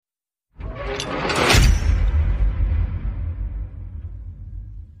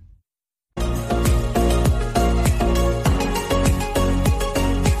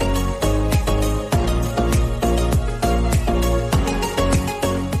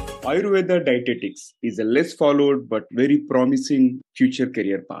Ayurveda dietetics is a less followed but very promising future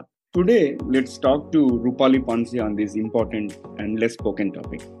career path. Today, let's talk to Rupali Panse on this important and less spoken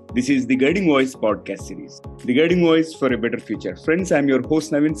topic. This is the Guiding Voice podcast series. The Guiding Voice for a Better Future. Friends, I'm your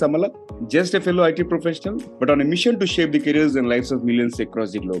host Naveen Samala, just a fellow IT professional, but on a mission to shape the careers and lives of millions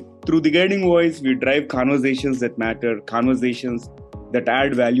across the globe. Through the Guiding Voice, we drive conversations that matter, conversations that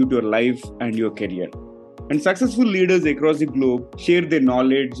add value to your life and your career. And successful leaders across the globe share their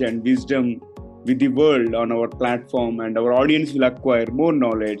knowledge and wisdom with the world on our platform, and our audience will acquire more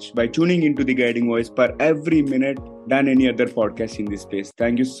knowledge by tuning into the Guiding Voice per every minute than any other podcast in this space.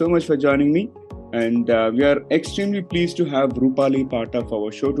 Thank you so much for joining me. And we are extremely pleased to have Rupali part of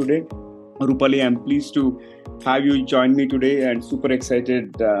our show today. Rupali, I'm pleased to have you join me today and super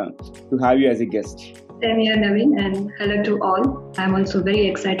excited to have you as a guest. Same here, Naveen, and hello to all. I'm also very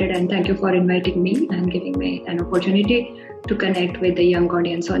excited and thank you for inviting me and giving me an opportunity to connect with the young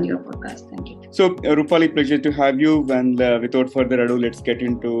audience on your podcast. Thank you. So, Rupali, pleasure to have you. And without further ado, let's get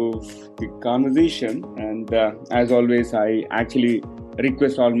into the conversation. And as always, I actually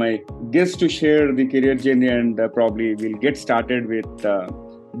request all my guests to share the career journey, and probably we'll get started with a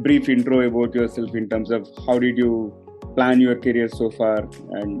brief intro about yourself in terms of how did you plan your career so far,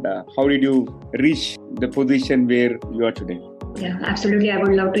 and how did you reach the position where you are today? Yeah, absolutely. I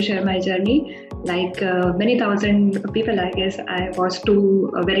would love to share my journey. Like many thousand people, I guess, I was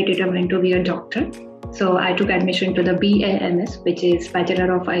very determined to be a doctor. So I took admission to the BAMS, which is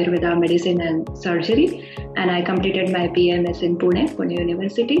Bachelor of Ayurveda Medicine and Surgery. And I completed my BAMS in Pune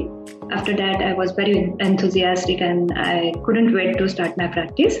University. After that, I was very enthusiastic and I couldn't wait to start my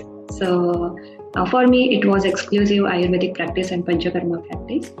practice. So for me, it was exclusive Ayurvedic practice and Panchakarma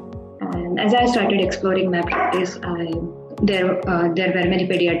practice. And as I started exploring my practice, there were many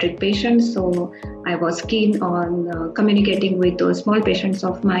pediatric patients, so I was keen on communicating with those small patients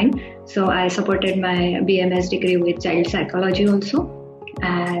of mine. So I supported my BMS degree with child psychology also.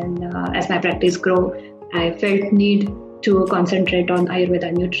 And as my practice grew, I felt need to concentrate on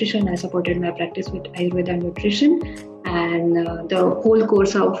Ayurveda nutrition. I supported my practice with Ayurveda nutrition, and the whole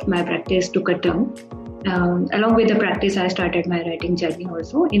course of my practice took a turn. Along with the practice, I started my writing journey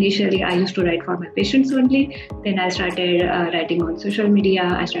also. Initially, I used to write for my patients only. Then I started writing on social media.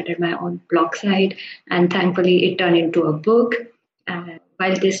 I started my own blog site, and thankfully, it turned into a book. And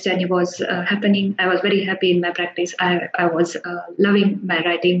while this journey was happening, I was very happy in my practice. I was loving my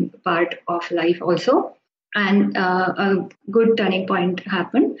writing part of life also. And a good turning point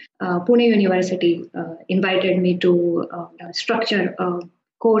happened. Pune University invited me to structure a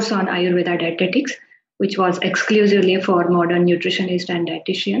course on Ayurveda dietetics, which was exclusively for modern nutritionist and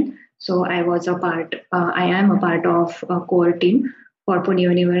dietitian. So I am a part of a core team for Pune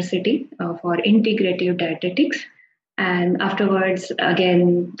University for integrative dietetics. And afterwards,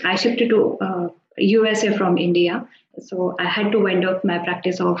 again, I shifted to USA from India. So I had to wind up my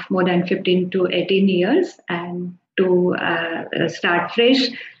practice of more than 15 to 18 years and to start fresh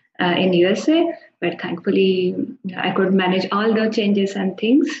in USA. But thankfully, I could manage all the changes and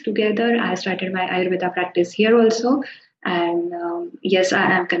things together. I started my Ayurveda practice here also. And yes,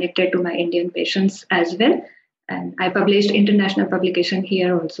 I am connected to my Indian patients as well. And I published international publication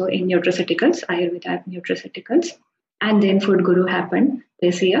here also in nutraceuticals, Ayurveda nutraceuticals. And then Food Guru happened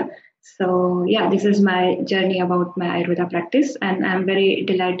this year. So yeah, this is my journey about my Ayurveda practice, and I'm very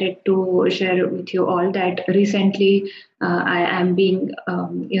delighted to share with you all that recently I am being,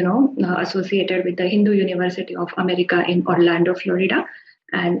 associated with the Hindu University of America in Orlando, Florida,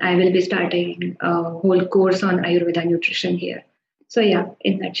 and I will be starting a whole course on Ayurveda nutrition here. So yeah,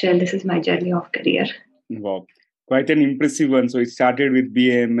 in a nutshell, this is my journey of career. Wow, quite an impressive one. So it started with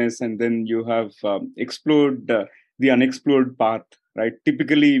BAMS, and then you have explored the unexplored path. Right.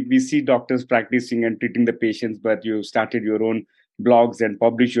 Typically, we see doctors practicing and treating the patients, but you started your own blogs and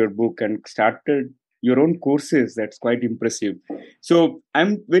published your book and started your own courses. That's quite impressive. So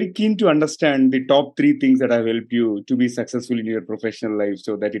I'm very keen to understand the top 3 things that have helped you to be successful in your professional life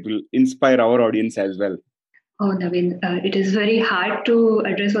so that it will inspire our audience as well. Oh, Naveen, it is very hard to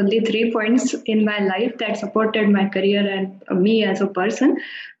address only 3 points in my life that supported my career and me as a person.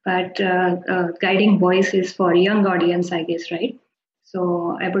 But guiding voice is for young audience, I guess, right?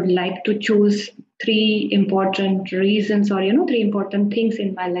 So I would like to choose 3 important reasons or, 3 important things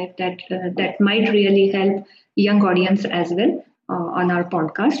in my life that might really help young audience as well on our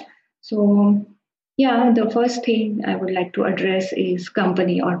podcast. So, yeah, the first thing I would like to address is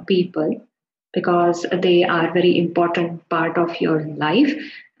company or people, because they are very important part of your life.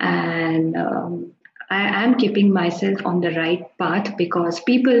 And I am keeping myself on the right path because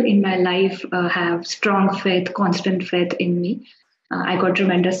people in my life have strong faith, constant faith in me. I got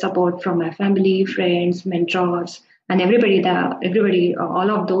tremendous support from my family, friends, mentors, and everybody,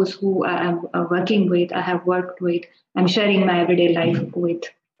 all of those who I am working with, I have worked with. I'm sharing my everyday life with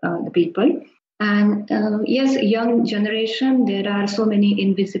the people. And yes, young generation, there are so many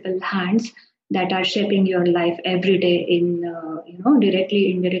invisible hands that are shaping your life every day in,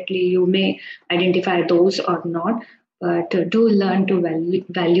 directly, indirectly, you may identify those or not, but do learn to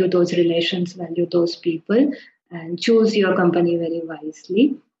value those relations, value those people, and choose your company very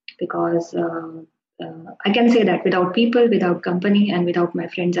wisely because I can say that without people, without company, and without my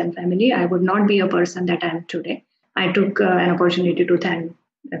friends and family, I would not be a person that I am today. I took an opportunity to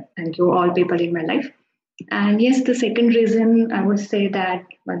thank you all people in my life. And yes, the second reason I would say that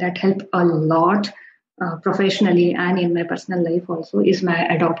that helped a lot professionally and in my personal life also is my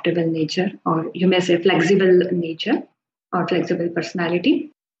adaptable nature, or you may say flexible nature or flexible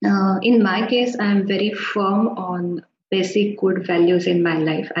personality. In my case, I am very firm on basic good values in my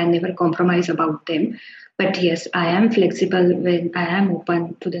life. I never compromise about them. But yes, I am flexible when I am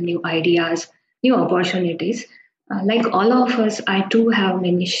open to the new ideas, new opportunities. Like all of us, I too have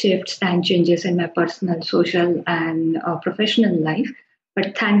many shifts and changes in my personal, social, and professional life.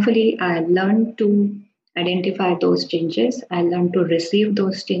 But thankfully, I learned to identify those changes. I learned to receive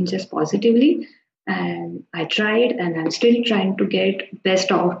those changes positively, and I tried, and I'm still trying to get best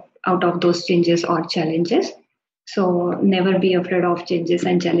out of those changes or challenges. So never be afraid of changes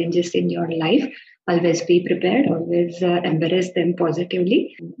and challenges in your life. Always be prepared, always embrace them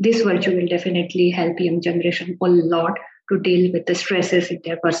positively. This virtue will definitely help young generation a lot to deal with the stresses in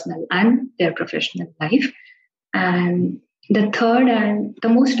their personal and their professional life. And the third and the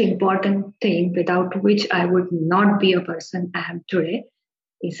most important thing without which I would not be a person I am today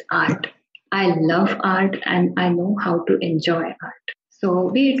is art. I love art and I know how to enjoy art. So,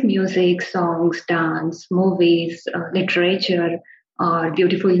 be it music, songs, dance, movies, literature, or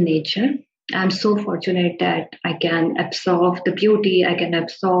beautiful nature, I'm so fortunate that I can absorb the beauty, I can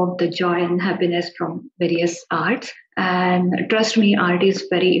absorb the joy and happiness from various arts. And trust me, art is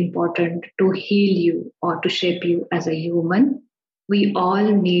very important to heal you or to shape you as a human. We all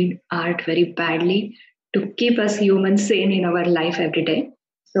need art very badly to keep us humans sane in our life every day.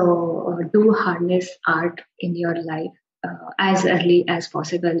 So, do harness art in your life as early as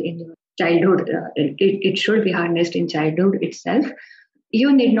possible in your childhood. It should be harnessed in childhood itself.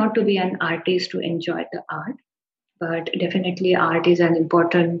 You need not to be an artist to enjoy the art, but definitely art is an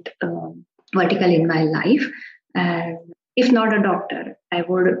important vertical in my life. And if not a doctor, I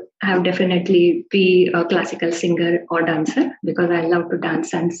would have definitely be a classical singer or dancer because I love to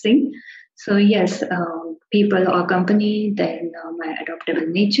dance and sing. So yes, people or company, then my adaptable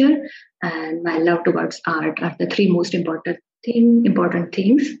nature and my love towards art are the three most important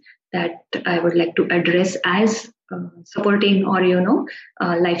things that I would like to address as supporting or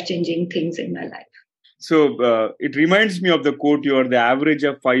life changing things in my life. So it reminds me of the quote, you are the average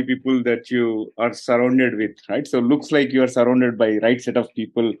of 5 people that you are surrounded with, right? So looks like you are surrounded by right set of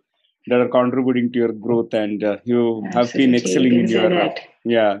people that are contributing to your growth, and you Absolutely. have been excelling in your,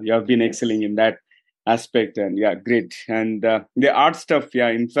 you have been Yes. excelling in that aspect, and yeah, great. And the art stuff, yeah,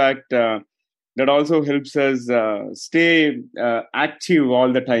 in fact, that also helps us stay active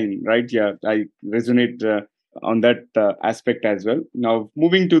all the time, right? Yeah, I resonate on that aspect as well. Now,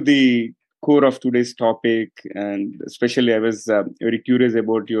 moving to the core of today's topic, and especially I was very curious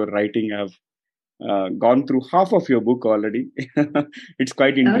about your writing. I've gone through half of your book already. It's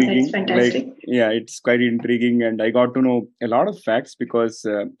quite Oh, that's intriguing. fantastic. Yeah, it's quite intriguing, and I got to know a lot of facts because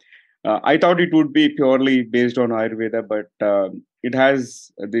I thought it would be purely based on Ayurveda, but it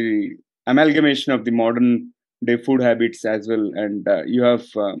has the amalgamation of the modern day food habits as well, and you have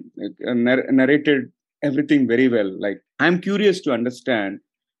narrated everything very well. Like, I'm curious to understand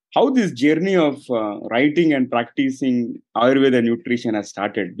how this journey of writing and practicing Ayurveda nutrition has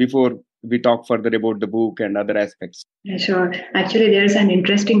started before we talk further about the book and other aspects. Yeah, sure. Actually, there's an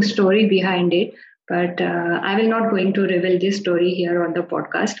interesting story behind it, but I will not going to reveal this story here on the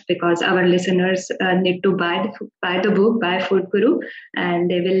podcast because our listeners need to buy the book, buy Food Guru, and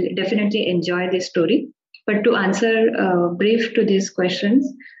they will definitely enjoy this story. But to answer brief to these questions,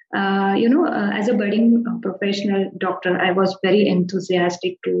 as a budding professional doctor, I was very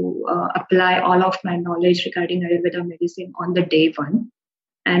enthusiastic to apply all of my knowledge regarding Ayurveda medicine on the day one,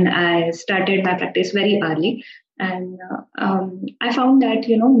 and I started my practice very early. And I found that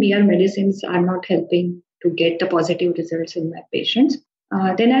mere medicines are not helping to get the positive results in my patients.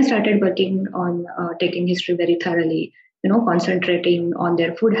 Then I started working on taking history very thoroughly. Concentrating on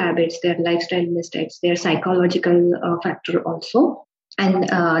their food habits, their lifestyle mistakes, their psychological factor also. And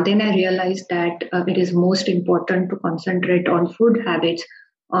then I realized that it is most important to concentrate on food habits,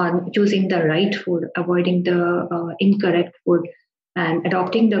 on choosing the right food, avoiding the incorrect food, and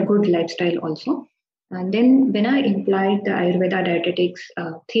adopting the good lifestyle also. And then when I implied the Ayurveda dietetics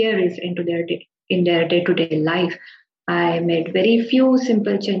theories in their day-to-day life, I made very few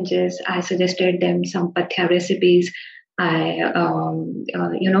simple changes. I suggested them some pathya recipes. I,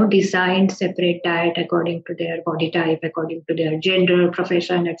 designed separate diet according to their body type, according to their gender,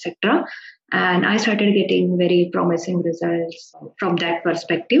 profession, etc. And I started getting very promising results from that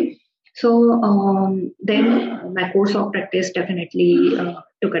perspective. So then my course of practice definitely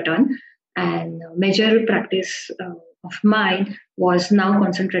took a turn, and major practice of mine was now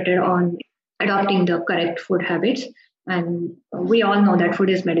concentrated on adopting the correct food habits. And we all know that food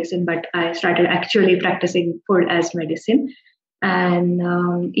is medicine, but I started actually practicing food as medicine. And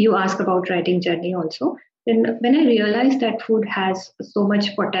you ask about writing journey also. Then when I realized that food has so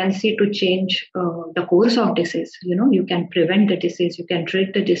much potency to change the course of disease, you can prevent the disease, you can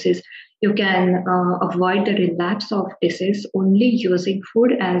treat the disease, you can avoid the relapse of disease only using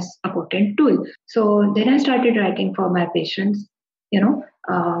food as a potent tool. So then I started writing for my patients.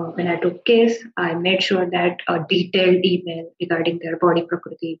 When I took case, I made sure that a detailed email regarding their body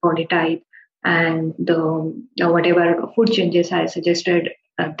prakriti, body type, and the whatever food changes I suggested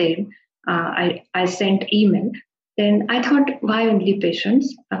them. I sent email. Then I thought, why only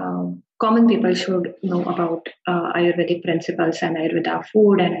patients? Common people should know about Ayurvedic principles and Ayurveda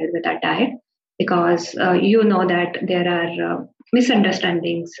food and Ayurveda diet, because you know that there are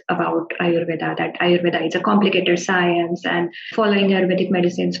misunderstandings about Ayurveda, that Ayurveda is a complicated science and following Ayurvedic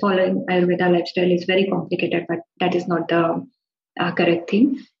medicines, following Ayurveda lifestyle is very complicated, but that is not the correct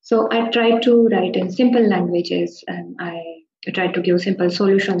thing. So I tried to write in simple languages, and I tried to give simple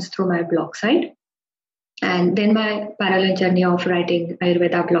solutions through my blog site. And then my parallel journey of writing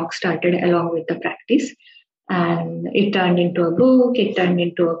Ayurveda blog started along with the practice. And it turned into a book, it turned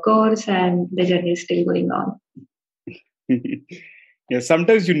into a course, and the journey is still going on. Yeah,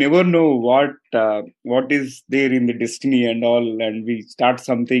 sometimes you never know what is there in the destiny and all, and we start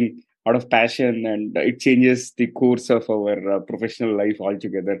something out of passion, and it changes the course of our professional life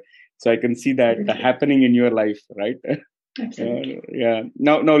altogether. So I can see that happening in your life, right? Yeah.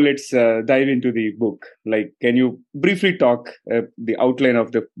 Now let's dive into the book. Like, can you briefly talk the outline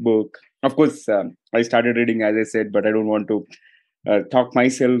of the book? Of course, I started reading, as I said, but I don't want to talk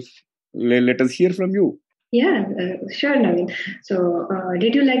myself. Let us hear from you. Yeah, sure, Naveen. So,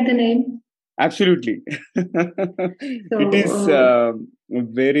 did you like the name? Absolutely. It is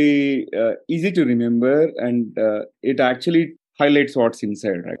very easy to remember, and it actually highlights what's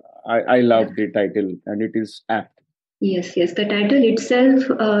inside. Right? I love the title, and it is apt. Yes. The title itself,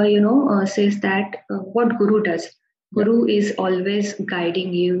 says that what Guru does. Guru is always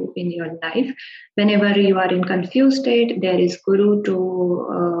guiding you in your life. Whenever you are in confused state, there is Guru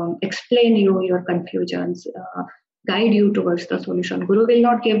to explain you your confusions, guide you towards the solution. Guru will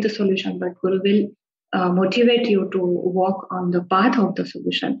not give the solution, but Guru will motivate you to walk on the path of the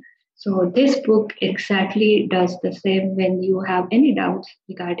solution. So this book exactly does the same when you have any doubts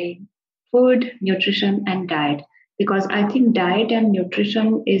regarding food, nutrition, and diet, because I think diet and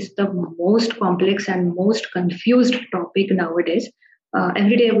nutrition is the most complex and most confused topic nowadays.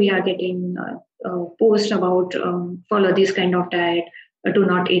 Every day we are getting posts about follow this kind of diet, do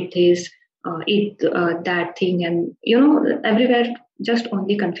not eat this, eat that thing, and everywhere just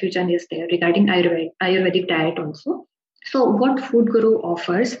only confusion is there regarding Ayurvedic diet also. So what Food Guru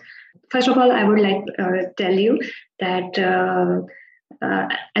offers, first of all, I would like to tell you that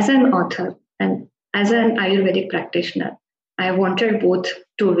as an author and as an Ayurvedic practitioner, I wanted both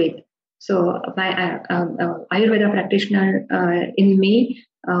to win. So my Ayurveda practitioner in me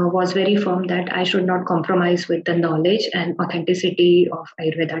was very firm that I should not compromise with the knowledge and authenticity of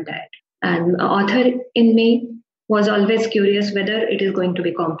Ayurveda diet. And author in me was always curious whether it is going to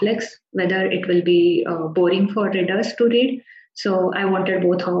be complex, whether it will be boring for readers to read. So I wanted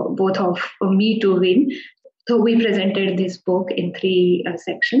both of me to win. So we presented this book in three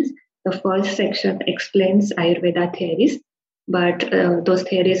sections. The first section explains Ayurveda theories, but those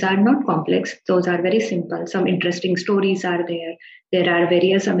theories are not complex. Those are very simple. Some interesting stories are there. There are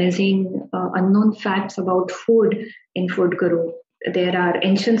various amazing unknown facts about food in Food Guru. There are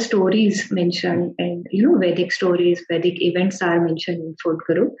ancient stories mentioned, and Vedic stories, Vedic events are mentioned in Food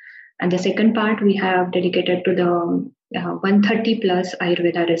Guru. And the second part we have dedicated to the 130 plus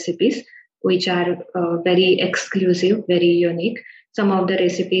Ayurveda recipes, which are very exclusive, very unique. Some of the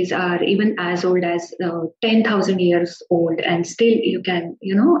recipes are even as old as 10,000 years old, and still you can,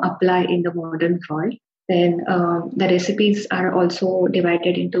 apply in the modern world. Then the recipes are also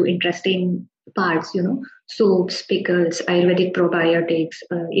divided into interesting parts, soups, pickles, Ayurvedic probiotics,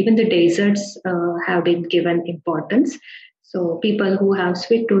 even the desserts have been given importance. So people who have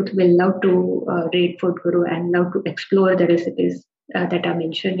sweet tooth will love to read Food Guru and love to explore the recipes that are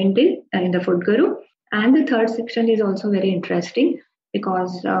mentioned in the Food Guru. And the third section is also very interesting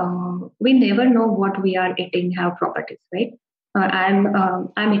because we never know what we are eating have properties, right?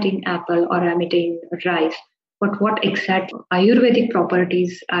 I'm eating apple or I'm eating rice, but what exact Ayurvedic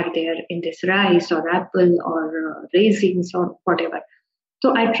properties are there in this rice or apple or raisins or whatever?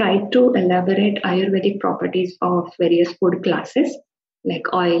 So I tried to elaborate Ayurvedic properties of various food classes like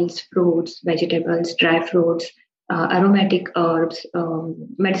oils, fruits, vegetables, dry fruits, aromatic herbs,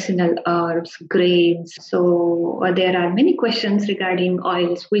 medicinal herbs, grains. So there are many questions regarding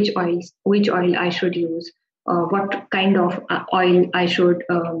oils, which oil I should use, what kind of oil I should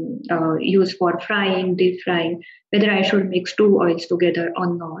use for frying, deep frying, whether I should mix two oils together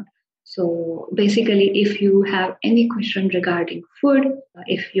or not. So basically, if you have any question regarding food,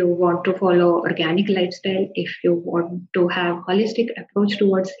 if you want to follow organic lifestyle, if you want to have holistic approach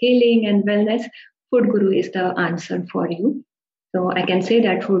towards healing and wellness, Food Guru is the answer for you. So I can say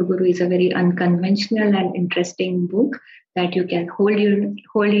that Food Guru is a very unconventional and interesting book that you can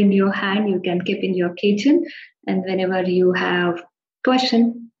hold in your hand, you can keep in your kitchen, and whenever you have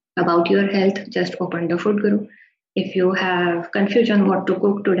question about your health, just open the Food Guru. If you have confusion what to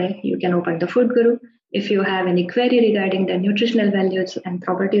cook today, you can open the Food Guru. If you have any query regarding the nutritional values and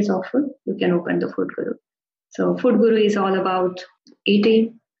properties of food, you can open the Food Guru. So Food Guru is all about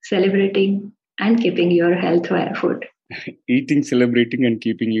eating, celebrating, and keeping your health via food. Eating, celebrating, and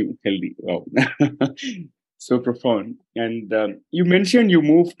keeping you healthy. Wow. So profound. And you mentioned you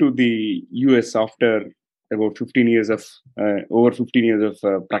moved to the US after about 15 years of, over 15 years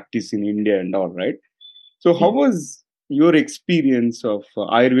of practice in India and all, right? So how was your experience of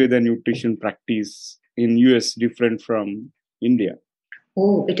Ayurveda nutrition practice in US different from India?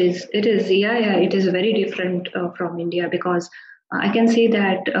 Oh, it is. It is very different from India because I can say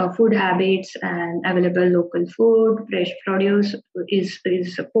that food habits and available local food, fresh produce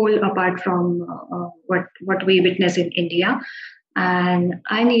is whole apart from what we witness in India. And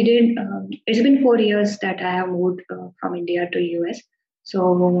I needed. It's been 4 years that I have moved from India to US.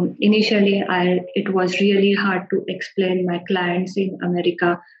 So initially, it was really hard to explain my clients in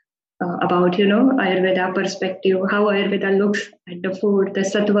America about Ayurveda perspective, how Ayurveda looks at the food, the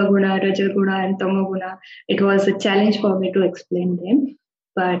Sattva Guna, Raja Guna, and Tama Guna. It was a challenge for me to explain them.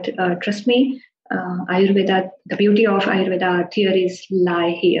 But trust me, Ayurveda, the beauty of Ayurveda theories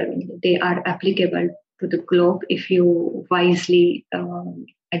lie here. They are applicable to the globe if you wisely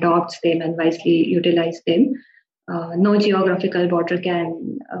adopt them and wisely utilize them. No geographical border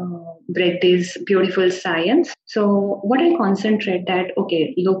can break this beautiful science. So what I concentrate that,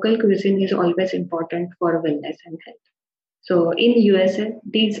 okay, local cuisine is always important for wellness and health. So in USA,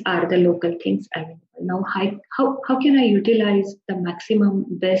 these are the local things available. Now, how can I utilize the maximum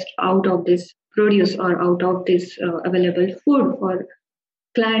best out of this produce or out of this available food for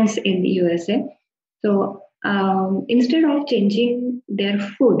clients in the USA? So instead of changing their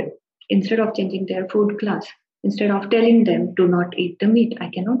food class, instead of telling them do not eat the meat, I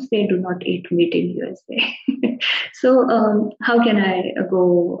cannot say do not eat meat in USA. So how can I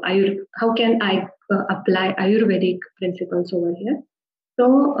apply Ayurvedic principles over here?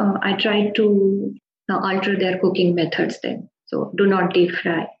 So I try to alter their cooking methods then. So do not deep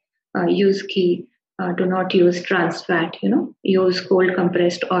fry, use ghee, do not use trans fat, use cold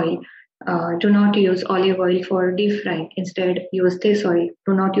compressed oil. Do not use olive oil for deep frying. Instead, use this oil.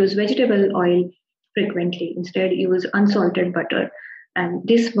 Do not use vegetable oil frequently. Instead, use unsalted butter. And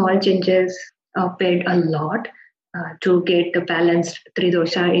these small changes paid a lot to get the balanced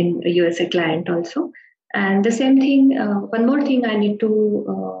tridosha in a USA client also. And the same thing, one more thing I need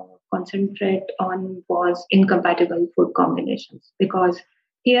to concentrate on was incompatible food combinations, because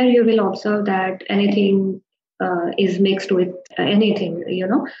here you will observe that anything is mixed with anything.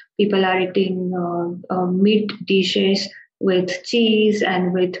 People are eating meat dishes with cheese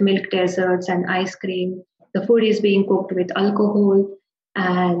and with milk desserts and ice cream. The food is being cooked with alcohol,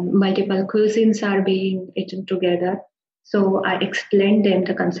 and multiple cuisines are being eaten together. So I explained them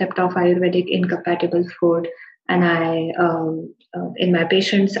the concept of Ayurvedic incompatible food, and in my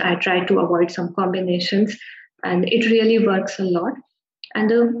patients, I try to avoid some combinations, and it really works a lot. And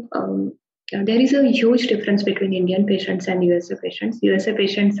there is a huge difference between Indian patients and USA patients. USA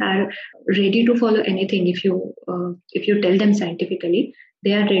patients are ready to follow anything. If you tell them scientifically,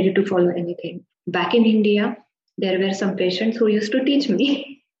 they are ready to follow anything. Back in India, there were some patients who used to teach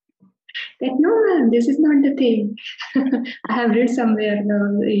me Like, no, ma'am, this is not the thing. I have read somewhere,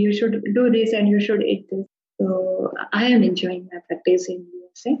 no, you should do this and you should eat this. So I am enjoying my practice in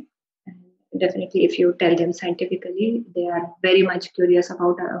USA. And definitely, if you tell them scientifically, they are very much curious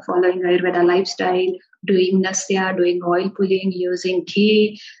about following Ayurveda lifestyle, doing nasya, doing oil pulling, using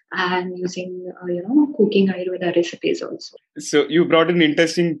ghee, and using, cooking Ayurveda recipes also. So you brought an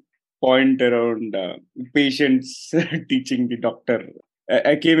interesting point around patients teaching the doctor.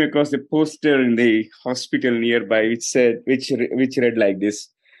 I came across a poster in the hospital nearby which read like this: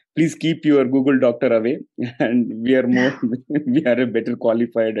 "Please keep your Google doctor away, and we are a better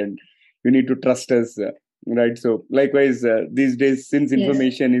qualified, and you need to trust us." Right. So likewise, these days, since Yes.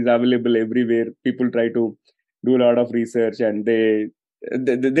 information is available everywhere, people try to do a lot of research, and they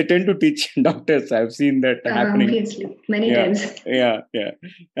tend to teach doctors. I've seen that happening. Obviously, many times. Yeah.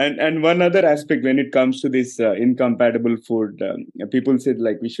 And one other aspect when it comes to this incompatible food, people said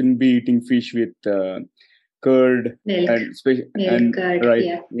like we shouldn't be eating fish with curd Milk, and curd, right.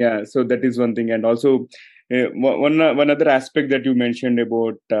 yeah. Yeah. So that is one thing, and also one other aspect that you mentioned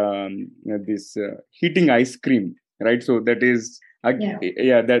about this heating ice cream, right? So that is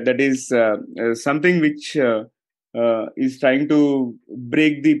that is something which is trying to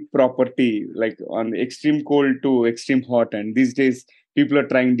break the property, like on extreme cold to extreme hot. And these days, people are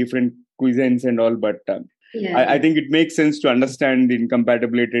trying different cuisines and all, but I think it makes sense to understand the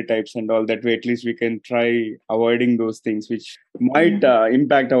incompatibility types and all. That way, at least we can try avoiding those things which might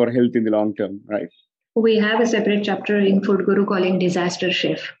impact our health in the long term, right? We have a separate chapter in Food Guru calling Disaster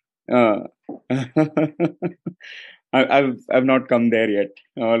Chef. I've not come there yet.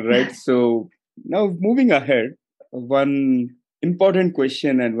 All right. So now moving ahead, one important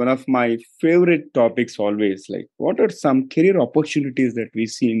question and one of my favorite topics always, like what are some career opportunities that we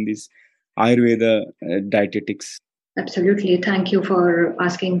see in this Ayurveda dietetics? Absolutely. Thank you for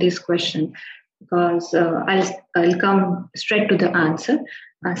asking this question, because I'll come straight to the answer.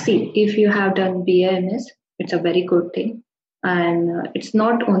 See, if you have done BAMS, it's a very good thing. And it's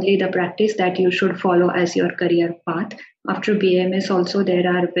not only the practice that you should follow as your career path. After BAMS also, there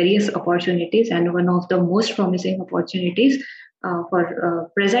are various opportunities, and one of the most promising opportunities for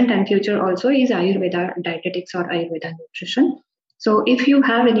present and future also is Ayurveda dietetics or Ayurveda nutrition. So if you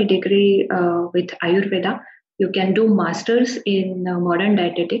have any degree with Ayurveda, you can do masters in modern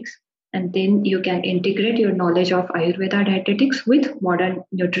dietetics, and then you can integrate your knowledge of Ayurveda dietetics with modern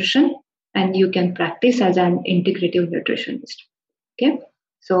nutrition, and you can practice as an integrative nutritionist. Okay,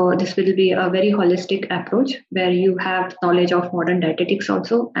 so this will be a very holistic approach where you have knowledge of modern dietetics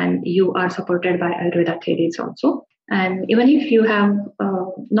also, and you are supported by Ayurveda theories also. And even if you have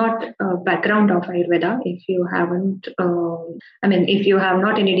not a background of Ayurveda, if you haven't, if you have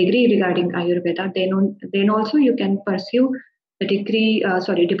not any degree regarding Ayurveda, then also you can pursue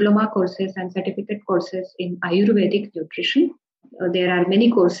the diploma courses and certificate courses in Ayurvedic nutrition. There are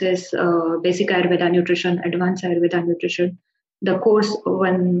many courses, basic Ayurveda nutrition, advanced Ayurveda nutrition. The course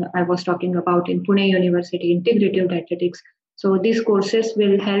when I was talking about in Pune University, integrative dietetics. So these courses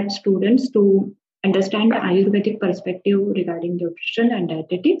will help students to understand the Ayurvedic perspective regarding nutrition and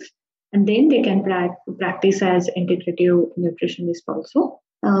dietetics, and then they can practice as integrative nutritionist also.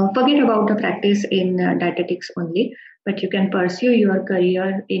 Forget about the practice in dietetics only, but you can pursue your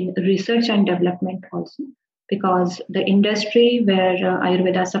career in research and development also, because the industry where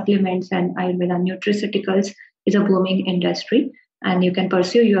Ayurveda supplements and Ayurveda nutraceuticals is a booming industry, and you can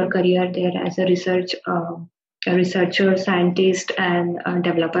pursue your career there as a researcher, scientist, and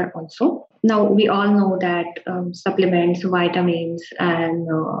developer also. Now, we all know that supplements, vitamins, and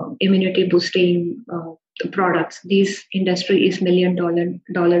immunity boosting products, this industry is $1 million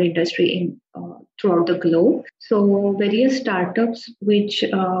industry in throughout the globe. So various startups which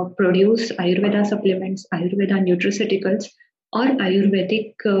produce Ayurveda supplements, Ayurveda nutraceuticals, or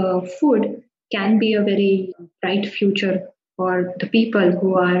Ayurvedic food can be a very bright future for the people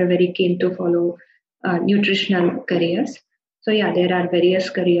who are very keen to follow nutritional careers. So yeah, there are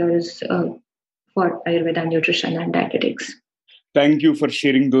various careers for Ayurveda nutrition and dietetics. Thank you for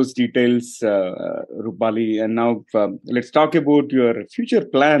sharing those details, Rupali. And now let's talk about your future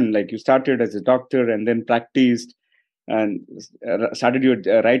plan. Like you started as a doctor and then practiced and started your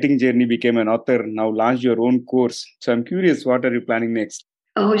writing journey, became an author, now launched your own course. So I'm curious, what are you planning next?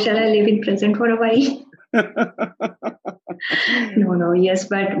 Oh, shall I live in present for a while? No, yes,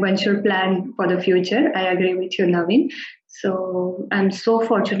 but one should plan for the future. I agree with you, Naveen. So I'm so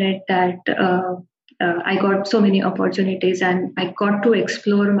fortunate that I got so many opportunities and I got to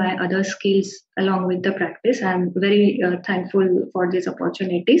explore my other skills along with the practice. I'm very thankful for these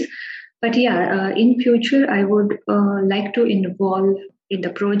opportunities. But yeah, in future, I would like to involve in the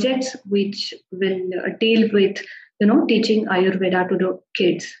projects which will deal with, teaching Ayurveda to the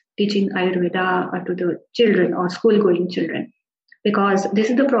kids, teaching Ayurveda to the children or school-going children, because this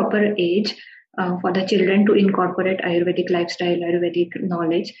is the proper age for the children to incorporate Ayurvedic lifestyle, Ayurvedic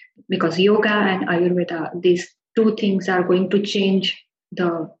knowledge, because yoga and Ayurveda, these two things are going to change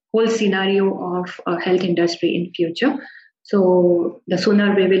the whole scenario of health industry in future. So the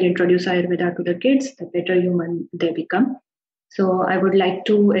sooner we will introduce Ayurveda to the kids, the better human they become. So I would like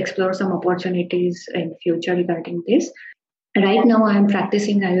to explore some opportunities in future regarding this. Right now, I am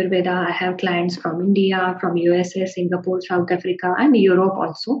practicing Ayurveda. I have clients from India, from USA, Singapore, South Africa, and Europe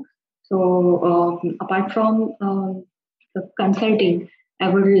also. So, apart from the consulting, I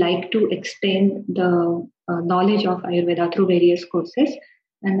would like to extend the knowledge of Ayurveda through various courses.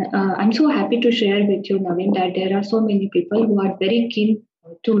 And I'm so happy to share with you, Naveen, that there are so many people who are very keen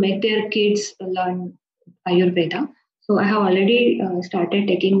to make their kids learn Ayurveda. So I have already started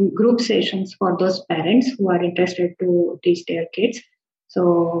taking group sessions for those parents who are interested to teach their kids.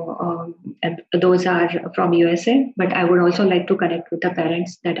 So and those are from USA, but I would also like to connect with the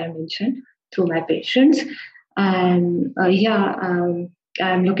parents that I mentioned through my patients. And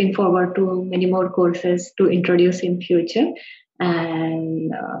I'm looking forward to many more courses to introduce in future.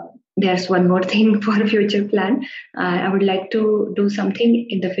 And there's one more thing for a future plan. I would like to do something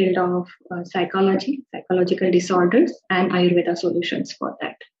in the field of psychology, psychological disorders, and Ayurveda solutions for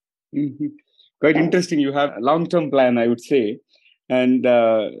that. Mm-hmm. Quite interesting. You have a long-term plan, I would say. And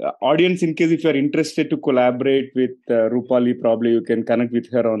audience, in case if you're interested to collaborate with Rupali, probably you can connect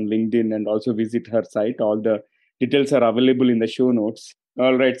with her on LinkedIn and also visit her site. All the details are available in the show notes.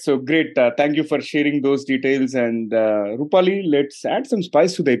 All right. So great. Thank you for sharing those details. And Rupali, let's add some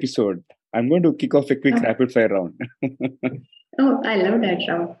spice to the episode. I'm going to kick off a quick rapid fire round. Oh, I love that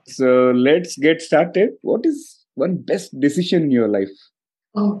round. So let's get started. What is one best decision in your life?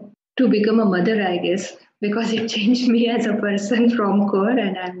 Oh, to become a mother, I guess, because it changed me as a person from core,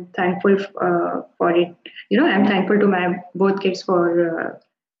 and I'm thankful for it. I'm thankful to my both kids for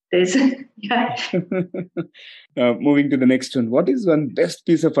this. Yeah. Moving to the next one. What is one best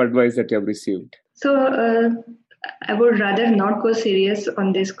piece of advice that you have received? So I would rather not go serious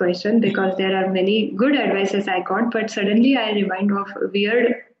on this question because there are many good advices I got, but suddenly I remind of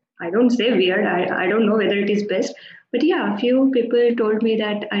weird. I don't say weird. I don't know whether it is best, but yeah, a few people told me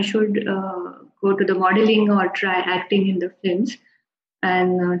that I should go to the modeling or try acting in the films.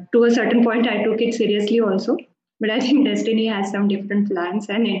 And to a certain point, I took it seriously also. But I think destiny has some different plans,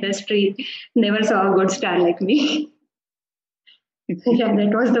 and industry never saw a good star like me. Yeah,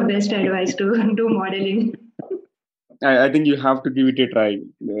 that was the best advice to do modeling. I think you have to give it a try.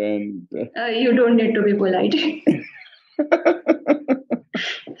 And You don't need to be polite.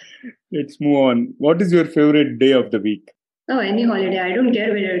 let's move on. What is your favorite day of the week? Oh, any holiday. I don't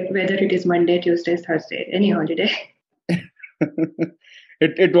care whether it is Monday, Tuesday, Thursday, any holiday.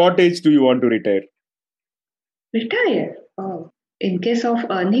 At what age do you want to retire? Retire? Oh, in case of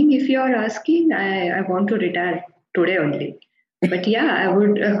earning, if you are asking, I want to retire today only. But yeah, I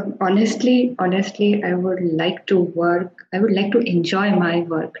would honestly, I would like to work. I would like to enjoy my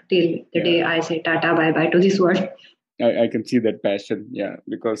work till the day I say tata bye bye to this world. I can see that passion. Yeah,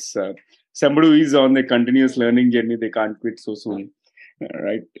 because somebody who is on a continuous learning journey, they can't quit so soon.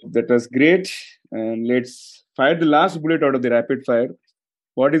 Right. That was great. And let's fire the last bullet out of the rapid fire.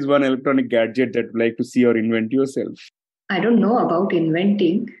 What is one electronic gadget that you'd like to see or invent yourself? I don't know about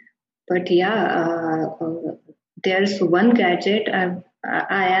inventing, but there's one gadget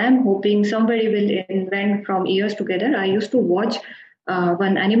I am hoping somebody will invent from years together. I used to watch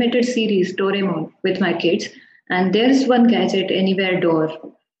one animated series, Doraemon, with my kids, and there's one gadget, Anywhere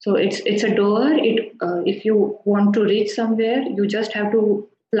Door. So it's a door. If you want to reach somewhere, you just have to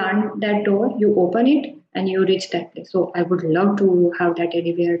plant that door. You open it and you reach that place. So I would love to have that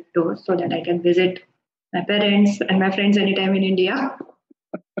Anywhere Door so that I can visit my parents and my friends anytime in India.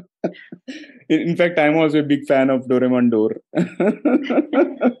 In fact, I'm also a big fan of Doraemon Door.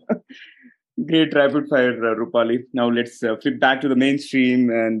 Great rapid fire, Rupali. Now let's flip back to the mainstream.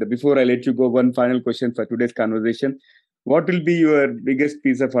 And before I let you go, one final question for today's conversation. What will be your biggest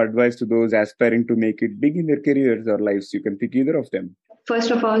piece of advice to those aspiring to make it big in their careers or lives? You can pick either of them.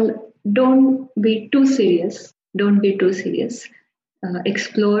 First of all, don't be too serious. Don't be too serious.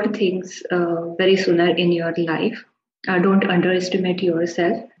 Explore things very sooner in your life. Don't underestimate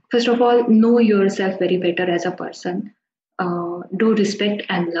yourself. First of all, know yourself very better as a person. Do respect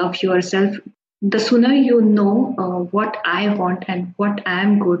and love yourself. The sooner you know what I want and what I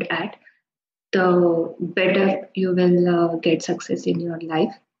am good at, the better you will get success in your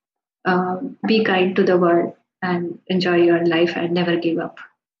life. Be kind to the world. and enjoy your life and never give up.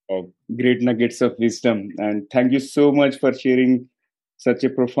 Oh, great nuggets of wisdom. And thank you so much for sharing such a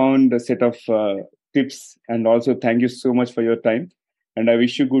profound set of tips. And also, thank you so much for your time. And I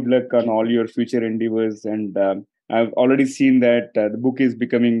wish you good luck on all your future endeavors. And I've already seen that the book is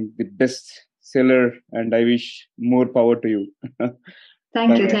becoming the best seller. And I wish more power to you.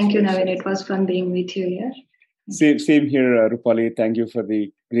 Thank you, Naveen. It was fun being with you here. Same here, Rupali. Thank you for the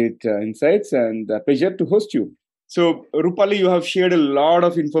great insights and pleasure to host you. So, Rupali, you have shared a lot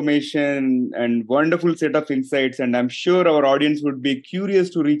of information and wonderful set of insights, and I'm sure our audience would be curious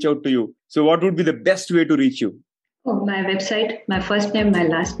to reach out to you. So, what would be the best way to reach you? Oh, my website, my first name, my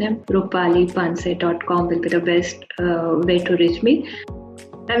last name, rupalipanse.com will be the best way to reach me.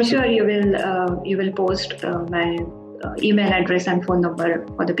 I'm sure you will post my email address and phone number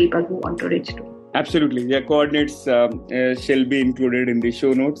for the people who want to reach to. Absolutely. Yeah, coordinates shall be included in the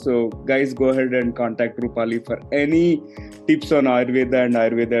show notes. So guys, go ahead and contact Rupali for any tips on Ayurveda and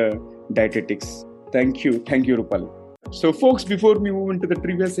Ayurveda dietetics. Thank you. Thank you, Rupali. So folks, before we move into the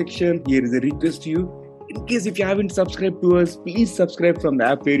trivia section, here is a request to you. In case if you haven't subscribed to us, please subscribe from the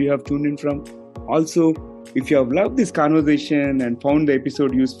app where you have tuned in from. Also, if you have loved this conversation and found the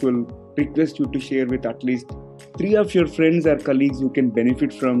episode useful, request you to share with at least 3 of your friends or colleagues who can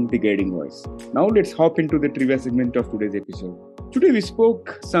benefit from the guiding voice. Now let's hop into the trivia segment of today's episode. Today we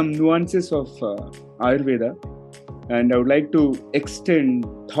spoke some nuances of Ayurveda, and I would like to extend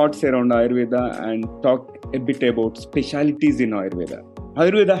thoughts around Ayurveda and talk a bit about specialities in Ayurveda.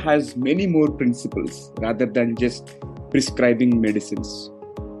 Ayurveda has many more principles rather than just prescribing medicines.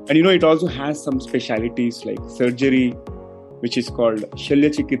 And it also has some specialities like surgery, which is called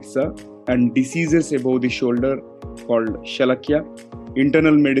Shalya Chikitsa, and diseases above the shoulder called Shalakya,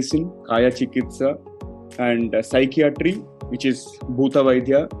 internal medicine, Kaya Chikitsa, and psychiatry, which is Bhuta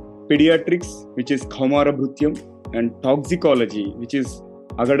Vaidya, pediatrics, which is Kaumara Bhrutyam, and toxicology, which is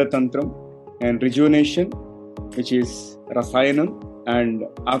Agada Tantram, and rejuvenation, which is Rasayanam, and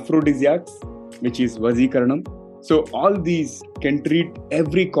aphrodisiacs, which is Vasikaranam. So all these can treat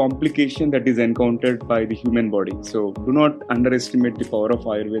every complication that is encountered by the human body. So do not underestimate the power of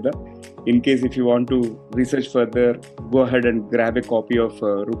Ayurveda. In case if you want to research further, go ahead and grab a copy of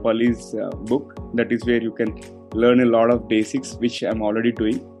Rupali's book. That is where you can learn a lot of basics, which I'm already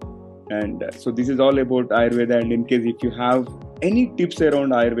doing. And so this is all about Ayurveda. And in case if you have any tips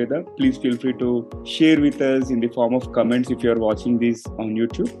around Ayurveda, please feel free to share with us in the form of comments if you are watching this on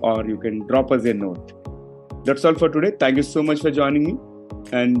YouTube, or you can drop us a note. That's all for today. Thank you so much for joining me.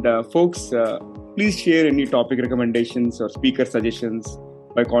 And folks, please share any topic recommendations or speaker suggestions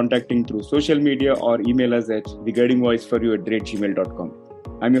by contacting through social media or email us at theguidingvoiceforyou@gmail.com.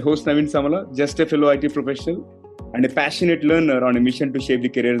 I'm your host Naveen Samala, just a fellow IT professional and a passionate learner on a mission to shape the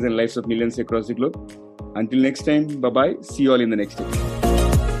careers and lives of millions across the globe. Until next time, bye-bye. See you all in the next episode.